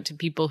reaching out to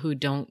people who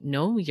don't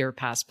know your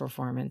past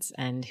performance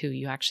and who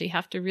you actually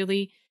have to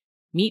really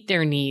meet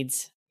their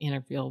needs in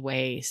a real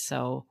way.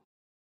 So,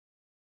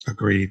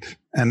 agreed.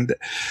 And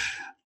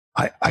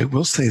I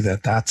will say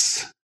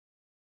that's,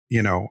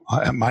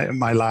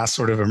 my last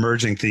sort of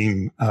emerging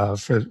theme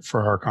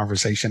for our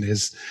conversation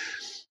is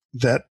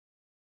that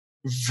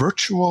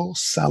virtual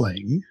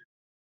selling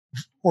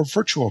or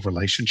virtual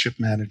relationship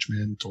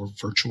management or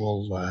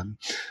virtual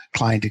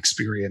client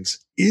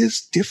experience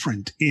is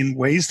different in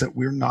ways that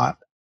we're not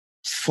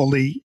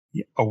fully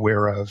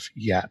aware of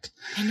yet.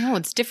 I know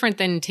it's different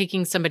than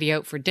taking somebody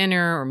out for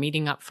dinner or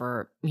meeting up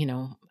for,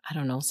 I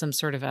don't know, some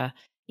sort of a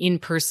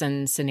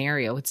in-person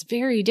scenario. It's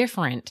very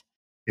different.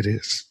 It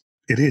is.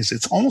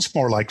 It's almost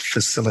more like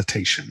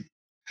facilitation,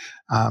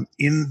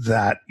 in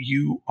that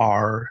you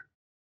are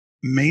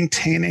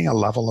maintaining a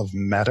level of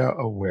meta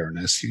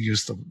awareness. You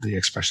used the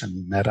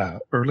expression meta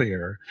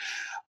earlier,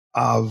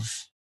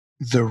 of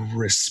the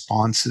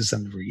responses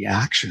and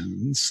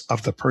reactions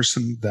of the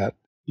person that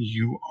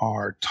you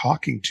are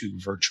talking to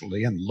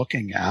virtually and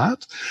looking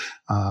at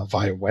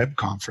via web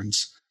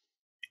conference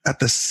at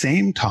the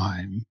same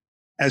time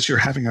as you're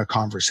having a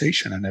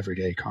conversation, an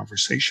everyday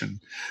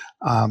conversation.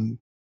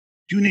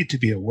 You need to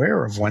be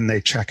aware of when they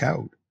check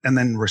out and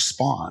then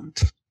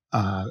respond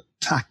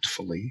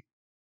tactfully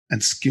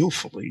and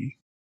skillfully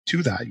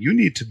to that. You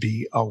need to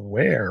be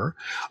aware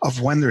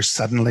of when there's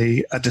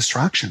suddenly a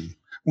distraction,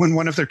 when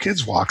one of their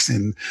kids walks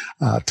in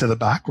to the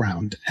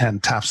background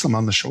and taps them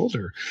on the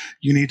shoulder.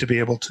 You need to be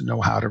able to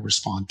know how to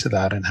respond to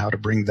that and how to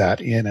bring that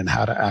in and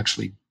how to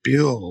actually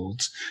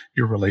build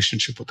your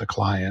relationship with the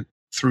client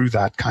through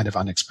that kind of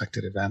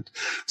unexpected event.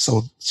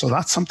 So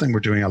that's something we're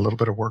doing a little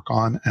bit of work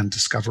on and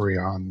discovery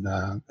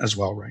on as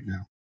well right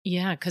now.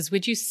 Yeah, because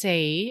would you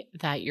say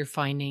that you're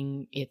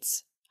finding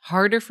it's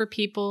harder for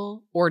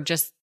people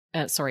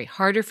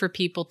harder for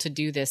people to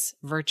do this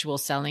virtual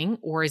selling,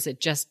 or is it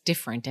just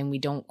different and we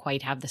don't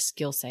quite have the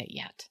skill set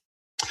yet?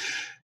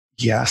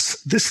 Yes,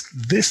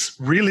 this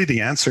really, the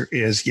answer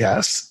is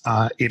yes.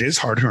 It is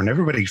harder, and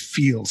everybody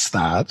feels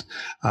that.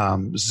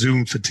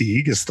 Zoom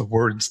fatigue are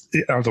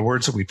the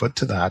words that we put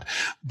to that.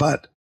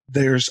 But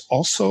there's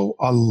also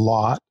a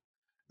lot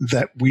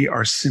that we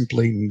are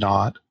simply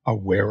not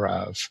aware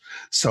of.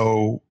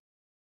 So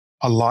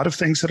a lot of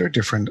things that are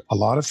different, a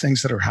lot of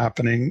things that are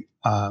happening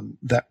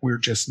that we're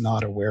just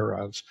not aware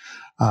of,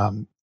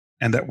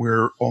 and that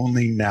we're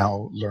only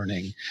now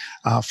learning.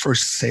 For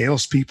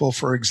salespeople,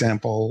 for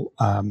example,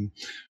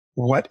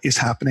 what is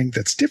happening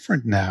that's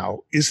different now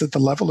is that the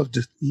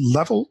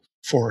level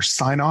for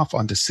sign off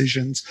on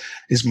decisions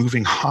is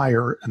moving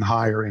higher and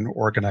higher in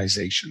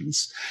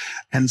organizations.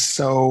 And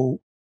so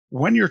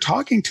when you're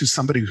talking to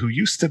somebody who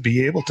used to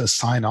be able to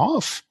sign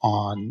off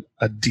on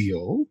a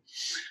deal,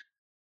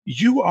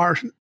 you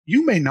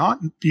may not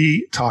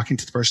be talking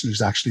to the person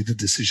who's actually the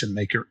decision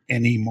maker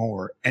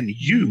anymore. And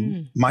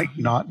you might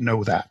not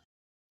know that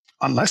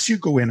unless you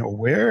go in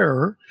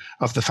aware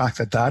of the fact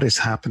that that is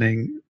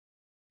happening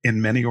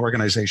in many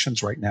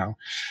organizations right now.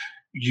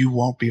 You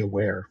won't be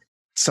aware.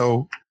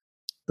 So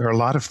there are a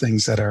lot of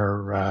things that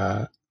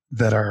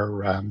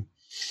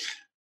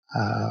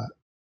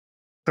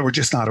we're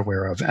just not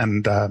aware of.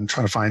 And I'm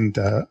trying to find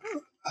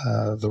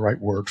the right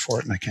word for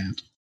it, and I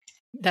can't.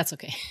 That's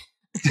okay.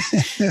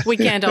 We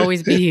can't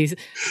always be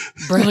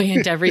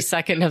brilliant every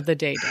second of the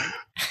day,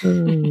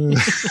 Doug.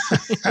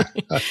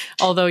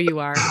 Although you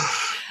are.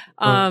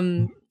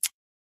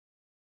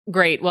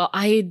 Great. Well,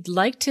 I'd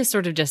like to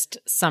sort of just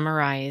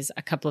summarize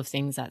a couple of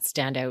things that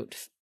stand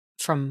out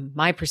from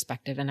my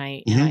perspective. And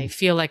I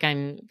feel like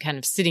I'm kind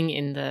of sitting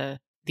in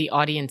the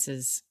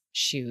audience's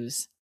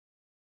shoes.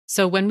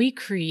 So when we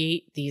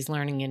create these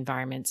learning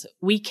environments,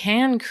 we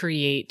can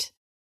create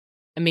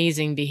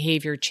amazing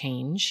behavior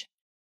change.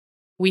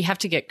 We have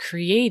to get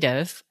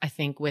creative, I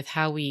think, with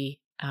how we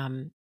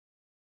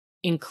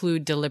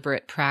include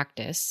deliberate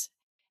practice.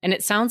 And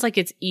it sounds like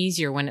it's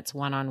easier when it's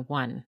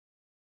one-on-one.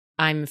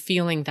 I'm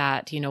feeling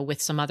that,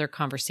 with some other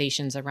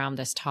conversations around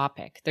this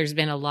topic, there's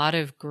been a lot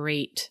of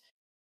great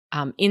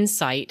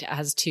insight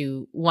as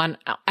to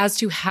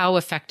how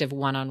effective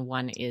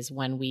one-on-one is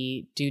when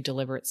we do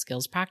deliberate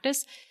skills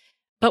practice.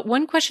 But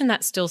one question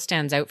that still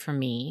stands out for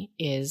me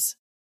is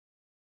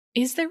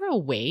there a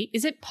way,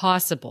 is it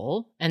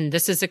possible, and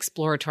this is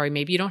exploratory,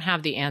 maybe you don't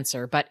have the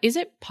answer, but is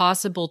it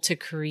possible to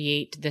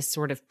create this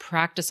sort of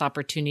practice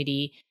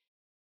opportunity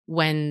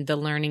when the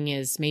learning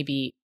is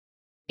maybe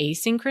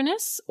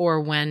asynchronous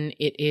or when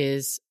it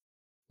is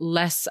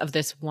less of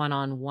this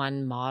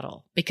one-on-one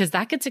model? Because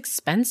that gets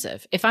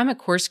expensive. If I'm a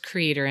course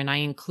creator and I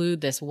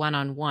include this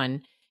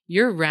one-on-one,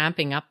 you're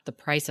ramping up the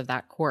price of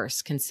that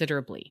course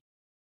considerably.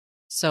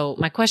 So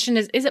my question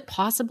is it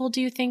possible,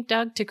 do you think,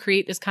 Doug, to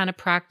create this kind of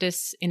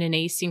practice in an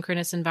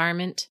asynchronous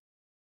environment?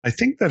 I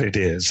think that it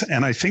is.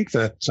 And I think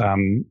that,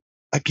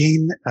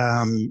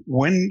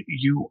 when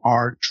you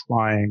are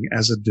trying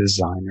as a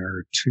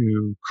designer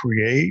to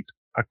create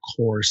a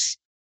course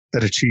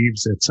that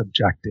achieves its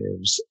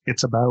objectives,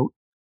 it's about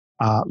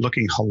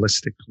looking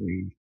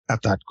holistically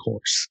at that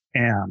course.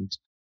 And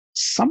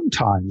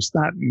sometimes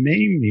that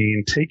may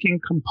mean taking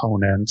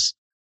components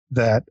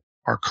that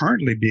are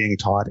currently being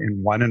taught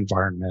in one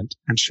environment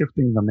and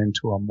shifting them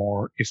into a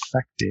more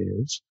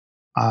effective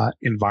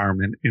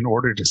environment in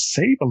order to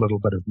save a little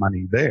bit of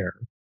money there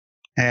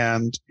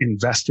and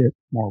invest it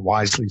more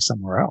wisely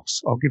somewhere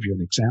else. I'll give you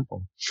an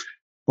example.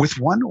 With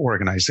one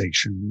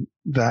organization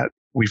that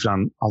we've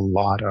done a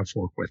lot of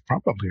work with,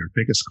 probably our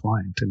biggest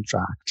client, in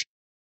fact,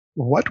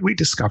 what we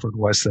discovered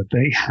was that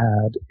they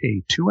had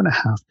a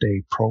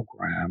 2.5-day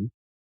program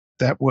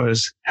that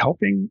was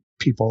helping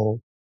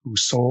people who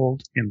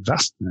sold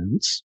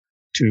investments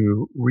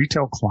to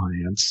retail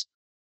clients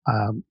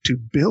to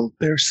build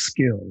their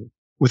skill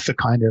with the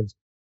kind of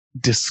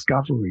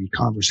discovery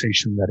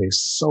conversation that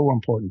is so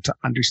important to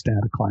understand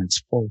a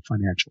client's full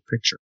financial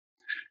picture.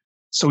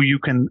 So you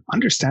can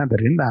understand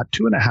that in that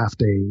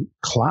 2.5-day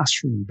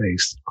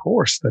classroom-based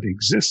course that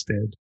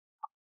existed,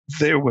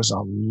 there was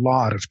a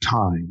lot of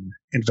time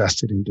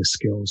invested into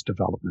skills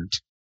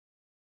development.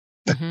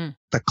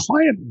 The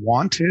client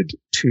wanted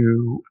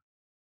to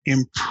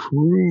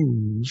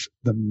improve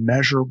the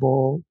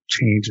measurable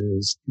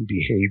changes in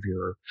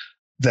behavior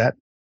that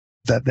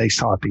they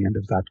saw at the end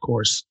of that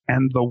course.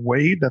 And the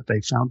way that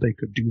they found they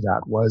could do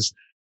that was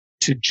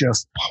to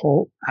just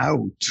pull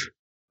out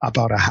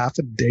about a half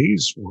a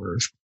day's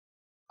worth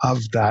of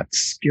that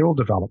skill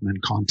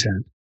development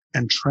content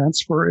and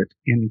transfer it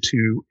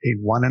into a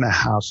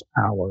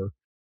 1.5-hour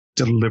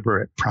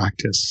deliberate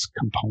practice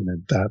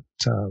component that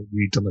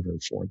we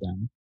delivered for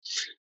them.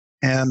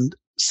 And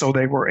so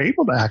they were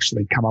able to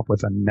actually come up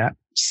with a net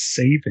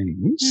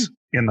savings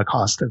in the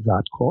cost of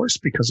that course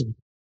because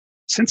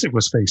since it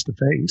was face to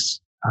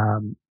face,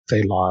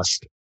 they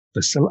lost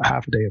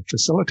half a day of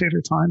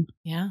facilitator time,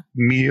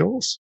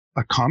 meals,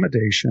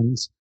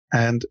 accommodations,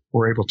 and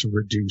were able to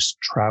reduce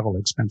travel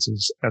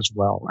expenses as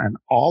well. And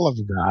all of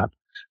that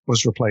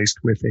was replaced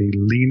with a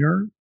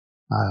leaner,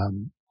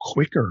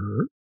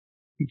 quicker,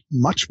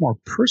 much more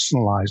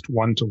personalized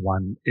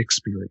one-to-one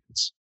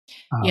experience.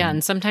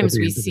 And sometimes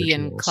we see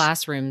in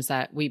classrooms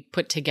that we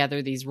put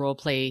together these role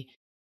play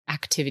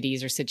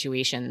activities or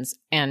situations,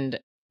 and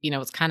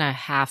it's kind of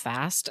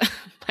half-assed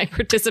by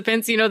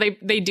participants.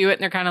 They do it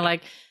and they're kind of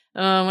like,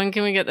 when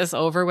can we get this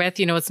over with?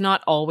 It's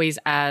not always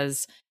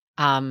as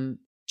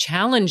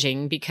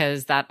challenging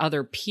because that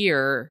other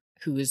peer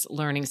who's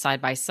learning side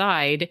by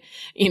side,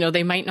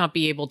 they might not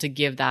be able to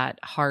give that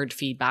hard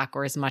feedback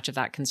or as much of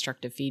that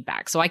constructive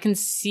feedback. So I can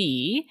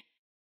see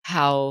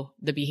how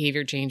the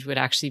behavior change would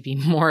actually be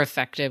more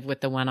effective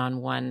with the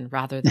one-on-one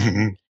rather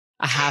than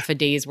a half a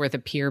day's worth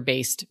of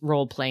peer-based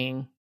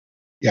role-playing.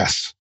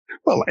 Yes.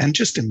 Well, and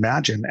just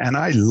imagine, and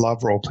I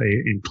love role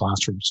play in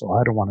classrooms, so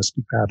I don't want to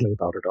speak badly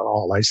about it at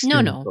all. I still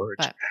encourage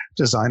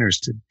designers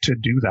to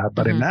do that.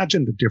 But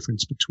imagine the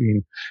difference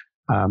between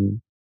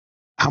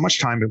how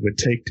much time it would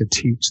take to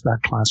teach that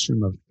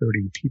classroom of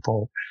 30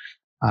 people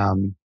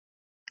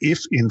if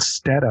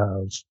instead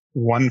of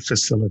one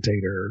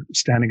facilitator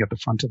standing at the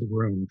front of the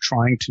room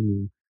trying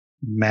to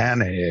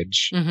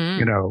manage,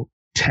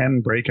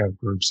 10 breakout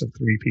groups of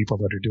 3 people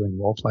that are doing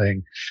role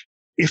playing,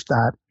 if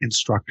that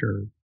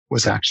instructor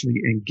was actually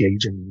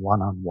engaging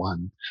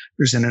one-on-one,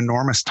 there's an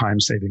enormous time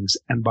savings.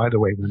 And by the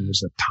way, when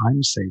there's a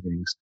time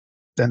savings,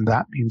 then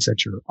that means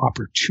that your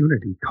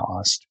opportunity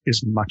cost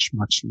is much,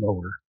 much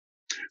lower.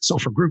 So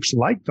for groups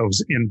like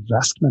those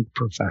investment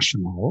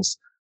professionals,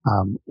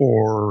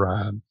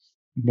 or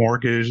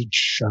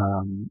mortgage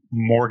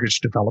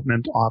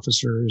development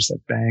officers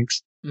at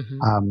banks,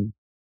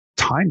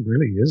 time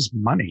really is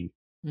money.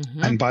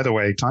 And by the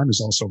way, time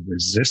is also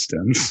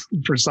resistance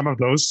for some of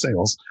those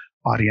sales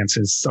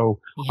audiences. So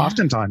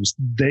oftentimes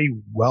they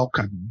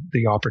welcome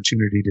the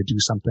opportunity to do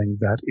something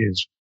that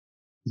is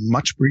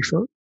much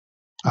briefer,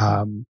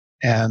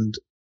 and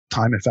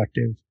time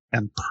effective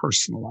and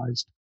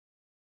personalized.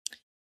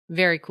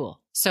 Very cool.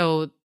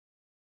 So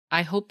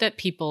I hope that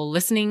people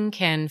listening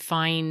can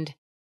find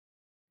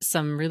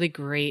some really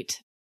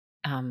great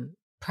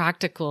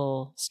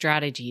practical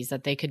strategies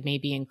that they could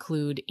maybe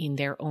include in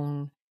their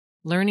own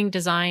learning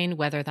design,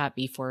 whether that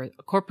be for a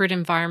corporate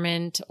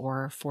environment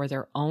or for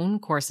their own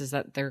courses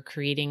that they're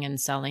creating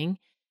and selling.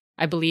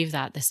 I believe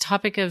that this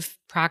topic of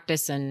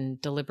practice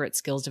and deliberate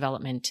skills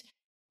development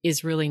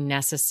is really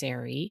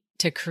necessary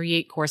to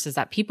create courses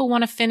that people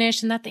want to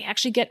finish and that they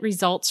actually get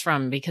results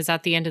from, because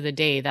at the end of the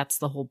day, that's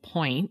the whole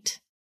point.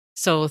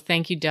 So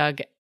thank you, Doug.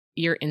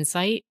 Your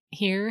insight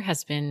here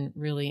has been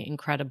really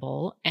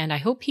incredible, and I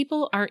hope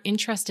people are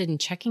interested in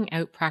checking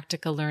out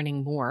Practica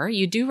Learning more.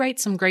 You do write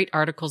some great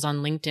articles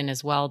on LinkedIn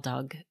as well,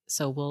 Doug,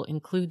 so we'll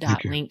include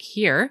that link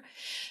here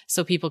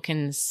so people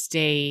can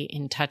stay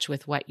in touch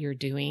with what you're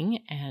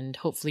doing and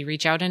hopefully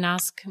reach out and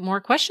ask more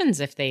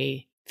questions if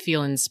they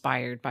feel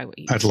inspired by what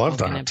you've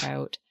spoken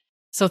about.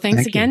 So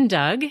thanks again,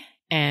 Doug,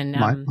 and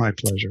my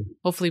pleasure.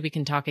 Hopefully we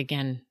can talk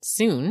again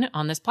soon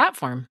on this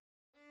platform.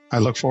 I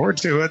look forward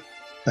to it.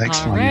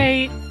 Thanks, All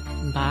right.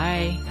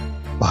 Bye.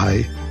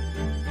 Bye.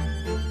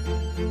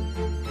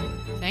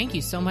 Thank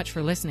you so much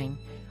for listening.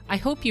 I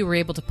hope you were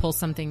able to pull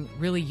something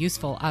really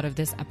useful out of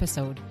this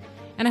episode,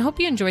 and I hope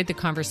you enjoyed the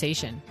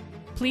conversation.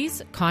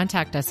 Please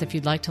contact us if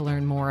you'd like to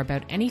learn more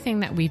about anything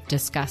that we've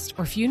discussed,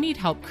 or if you need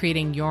help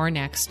creating your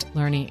next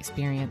learning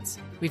experience.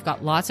 We've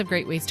got lots of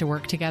great ways to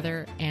work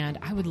together, and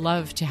I would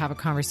love to have a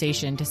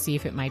conversation to see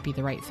if it might be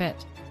the right fit.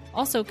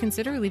 Also,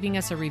 consider leaving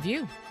us a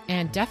review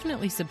and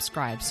definitely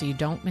subscribe so you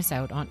don't miss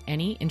out on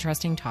any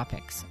interesting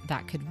topics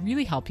that could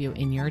really help you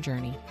in your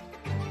journey.